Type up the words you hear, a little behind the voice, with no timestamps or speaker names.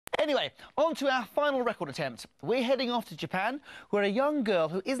Anyway, on to our final record attempt. We're heading off to Japan, where a young girl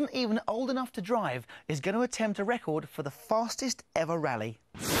who isn't even old enough to drive is going to attempt a record for the fastest ever rally.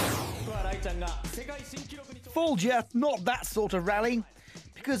 Fooled you, not that sort of rally.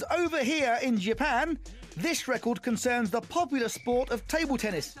 Because over here in Japan, this record concerns the popular sport of table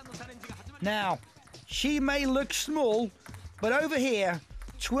tennis. Now, she may look small, but over here,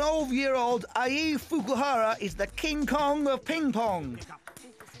 12-year-old Ai Fukuhara is the King Kong of ping pong.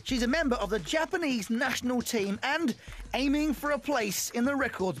 She's a member of the Japanese national team and aiming for a place in the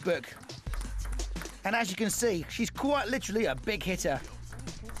records book. And as you can see, she's quite literally a big hitter.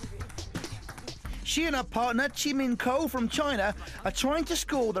 She and her partner, Chimin Ko from China, are trying to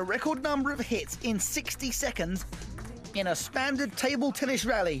score the record number of hits in 60 seconds in a standard table tennis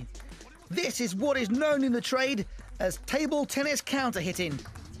rally. This is what is known in the trade as table tennis counter-hitting.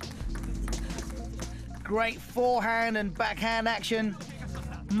 Great forehand and backhand action,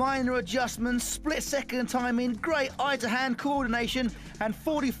 minor adjustments, split-second timing, great eye-to-hand coordination, and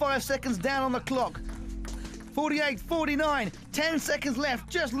 45 seconds down on the clock. 48, 49, 10 seconds left,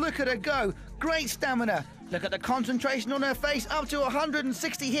 just look at her go. Great stamina. Look at the concentration on her face, up to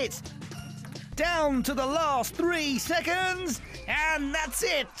 160 hits. Down to the last 3 seconds, and that's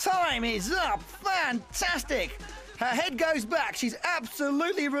it. Time is up. Fantastic. Her head goes back. She's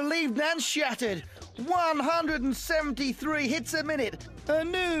absolutely relieved and shattered. 173 hits a minute. A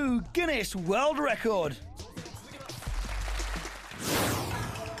new Guinness World Record.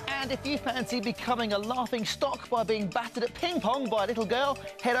 And if you fancy becoming a laughing stock by being battered at ping pong by a little girl,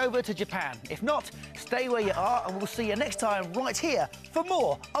 head over to Japan. If not, stay where you are and we'll see you next time right here for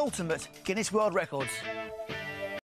more Ultimate Guinness World Records.